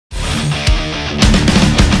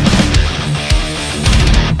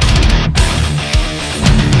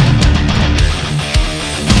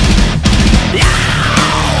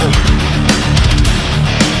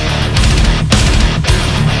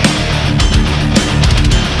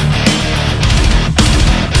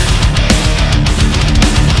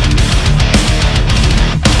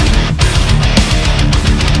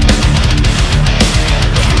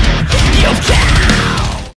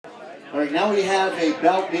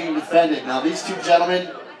being defended. Now these two gentlemen,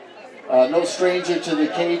 no stranger to the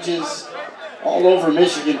cages, all over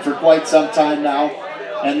Michigan for quite some time now.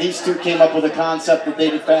 And these two came up with a concept that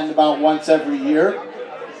they defend about once every year.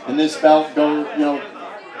 And this belt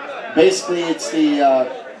basically it's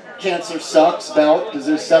the Cancer Sucks belt, because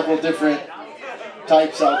there's several different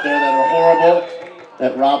types out there that are horrible,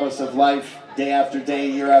 that rob us of life day after day,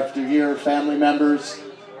 year after year, family members,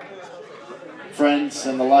 friends,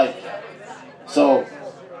 and the like. So,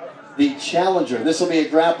 the challenger, this will be a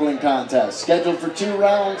grappling contest, scheduled for 2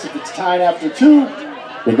 rounds. If it's tied after 2,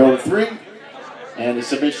 they go to 3, and the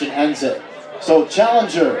submission ends it. So,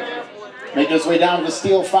 challenger, making his way down to the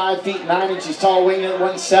steel, 5 feet 9 inches tall, weighing at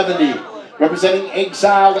 170, representing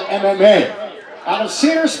Exiled MMA, out of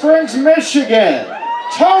Cedar Springs, Michigan,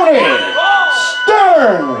 Tony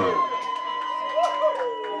Sterk.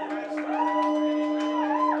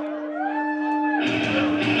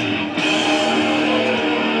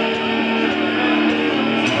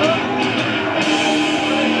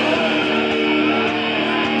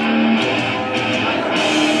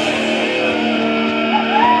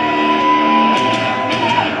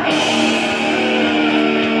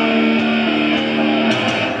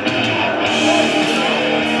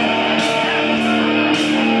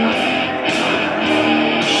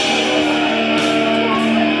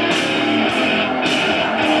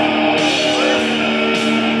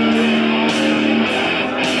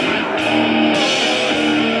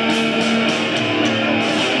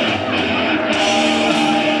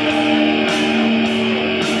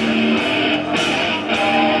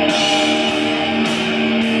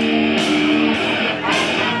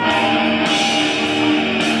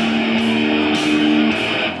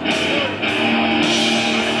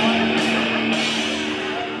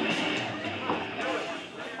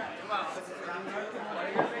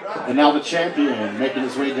 And now the champion, making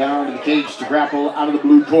his way down to the cage to grapple out of the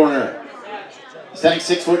blue corner. Standing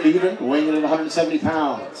 6 foot even, weighing in at 170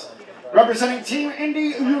 pounds. Representing Team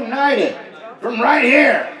Indy United from right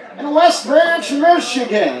here in West Branch,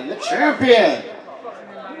 Michigan, the champion,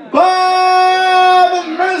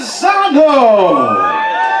 Mezzano.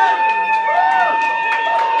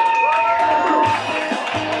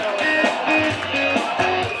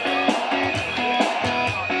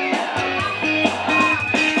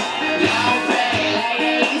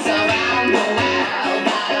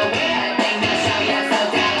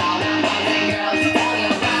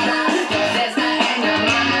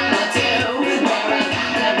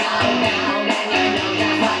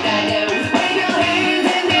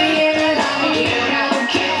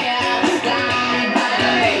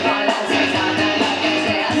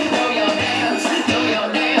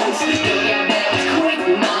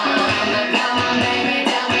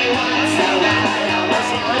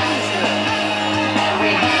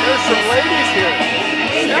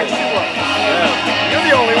 You're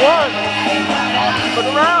the only one. Look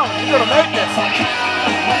around. You're going to make it.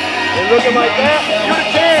 They're looking like that. You're the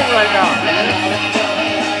king right now.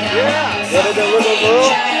 Yeah. Yeah, they've been looking a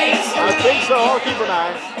little. I think so. I'll keep an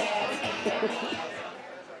eye.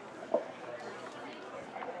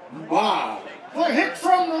 Wow. The hit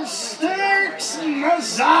from the Sterk's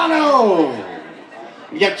Mezzano.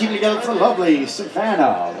 We got to keep it together for lovely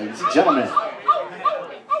Savannah, ladies and gentlemen.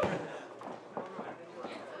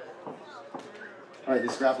 All right,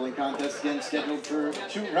 this grappling contest again scheduled for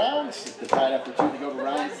 2 rounds. If they're tied after 2, they go to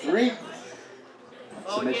round 3.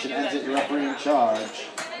 Submission ends it. Your referee in charge,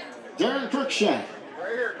 Darren Cruikshank.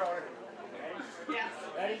 Right here, Connor. Yeah.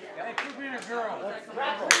 Ready? Hey, quit being a girl. Let's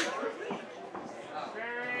grapple.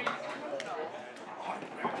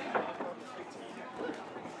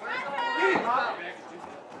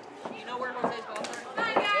 You know where Jose's balls are?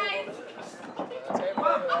 Hi, guys!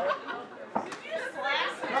 Did you just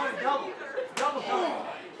laugh? Double. Double.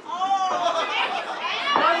 Oh!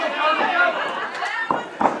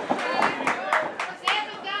 Stand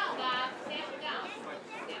them down, Bob. Stand them down.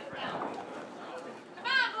 Stand them down. Come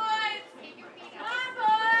on, boys! Keep your feet up. Come on,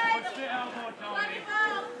 boys! Push the elbow, Tony. Let him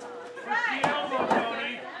out. Push the elbow,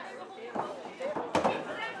 Tony.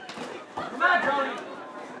 Come on, Tony.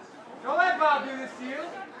 Don't let Bob do this to you.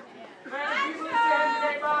 Man, people stand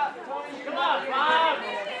today, Bob. Tony, you come on, Bob.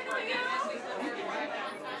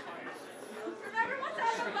 Remember what's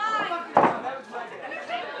on the line.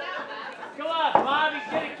 Come on, Bob. He's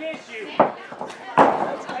going to kiss you.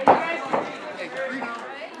 Hey, guys. Get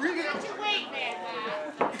your weight back,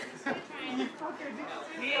 Bob.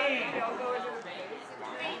 Yeah.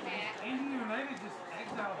 Indy United just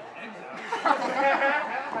exiled.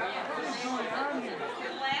 What is going on here?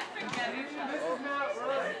 You're laughing at me. This is not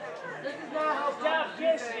right. This is not how tough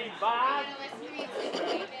kissing, Bob. Let's hear you take your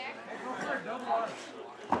weight back. Go for a double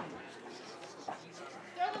arm.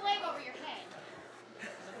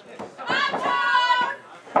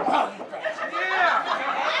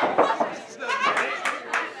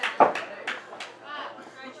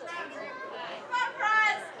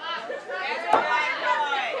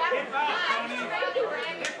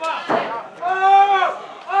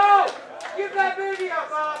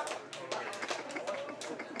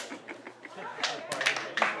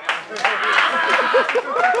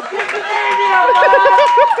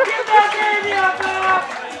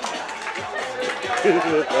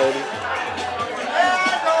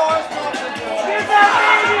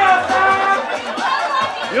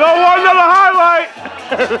 You don't want another highlight.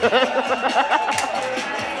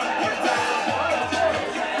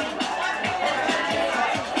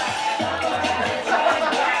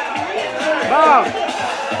 Bob!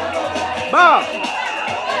 Bob!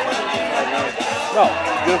 No,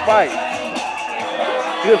 good fight.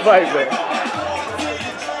 Good fight, man.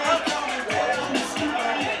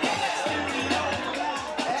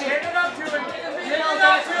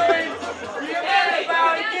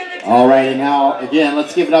 All right, and now, again,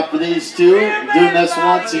 let's give it up for these two. Doing this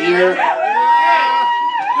once a year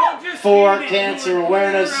for cancer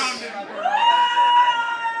awareness.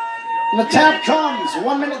 And the tap comes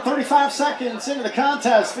 1 minute 35 seconds into the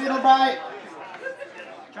contest, followed by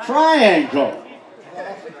Triangle.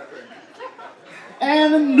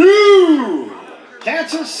 And the new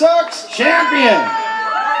Cancer Sucks champion,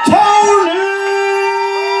 Tony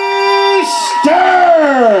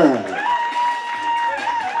Sterk.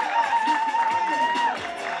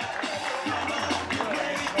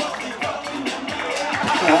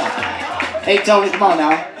 Hey Tony, come on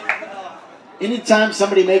now. Anytime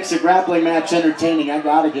somebody makes a grappling match entertaining, I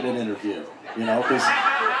gotta get an interview, you know, because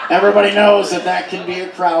everybody knows that that can be a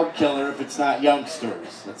crowd killer if it's not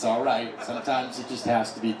youngsters. That's all right. Sometimes it just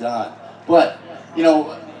has to be done. But, you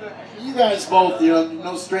know, you guys both, you know,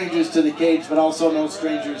 no strangers to the cage, but also no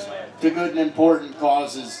strangers to good and important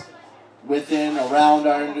causes within, around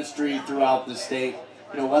our industry, throughout the state.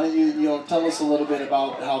 You know, why don't you tell us a little bit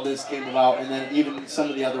about how this came about, and then even some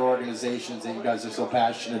of the other organizations that you guys are so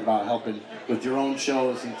passionate about helping with your own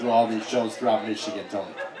shows and through all these shows throughout Michigan,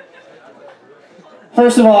 Tony.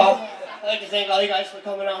 First of all, I'd like to thank all you guys for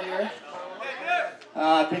coming out here.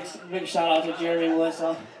 Big shout out to Jeremy and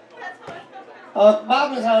Melissa.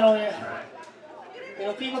 Bob Mezzano here. You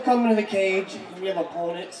know, people come into the cage, we have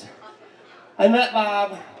opponents. I met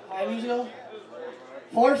Bob 5 years ago?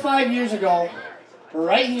 4 or 5 years ago.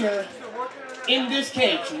 Right here, in this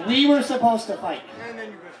cage, we were supposed to fight.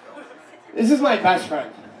 This is my best friend.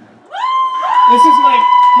 This is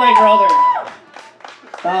my brother.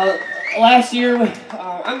 Last year,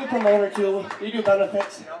 I'm a promoter too. We do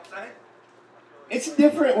benefits. It's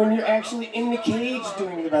different when you're actually in the cage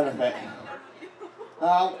doing the benefit.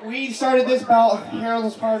 We started this bout, Harold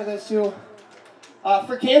was part of this too,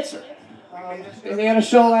 for cancer. They had a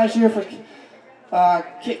show last year for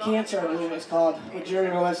Kit Cancer, I believe it's called, with Jerry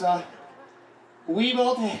and Melissa. We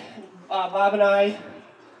both, Bob and I,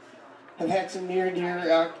 have had some near and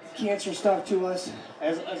dear cancer stuff to us,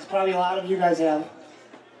 as probably a lot of you guys have.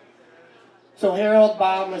 So Harold,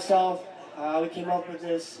 Bob, myself, we came up with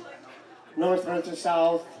this north versus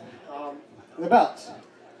south, the belts.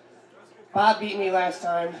 Bob beat me last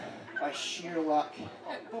time by sheer luck.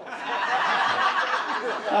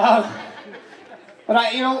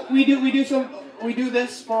 But you know, we do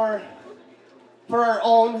this for our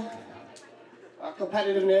own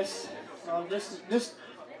competitiveness. Just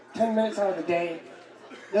 10 minutes out of the day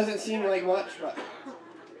doesn't seem like much, but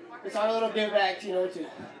it's our little give back, you know, to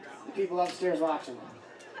the people upstairs watching.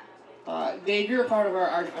 Dave, you're a part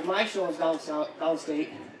of my show is downstate.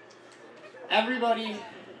 Everybody,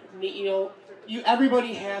 you know,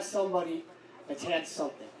 everybody has somebody that's had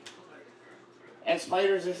something. As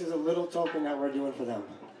fighters, this is a little token that we're doing for them.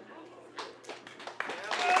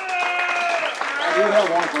 I do have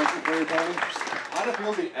one question for you, Tony. How does it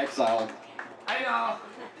feel to be exiled? I know.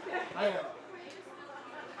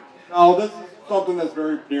 No, this is something that's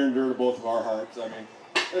very near and dear to both of our hearts. I mean,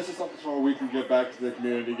 this is something where we can give back to the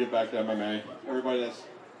community, give back to MMA. Everybody that's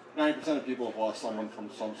 90% of people have lost someone from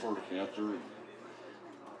some sort of cancer.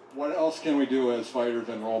 What else can we do as fighters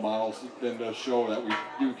and role models than to show that we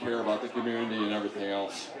do care about the community and everything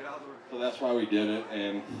else? So that's why we did it,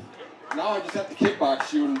 and now I just have to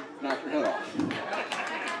kickbox you and knock your head off.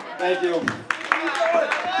 Thank you.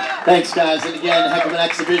 Thanks, guys, and again, heck of an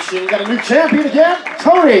exhibition. We got a new champion again,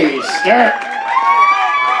 Tony Sterk.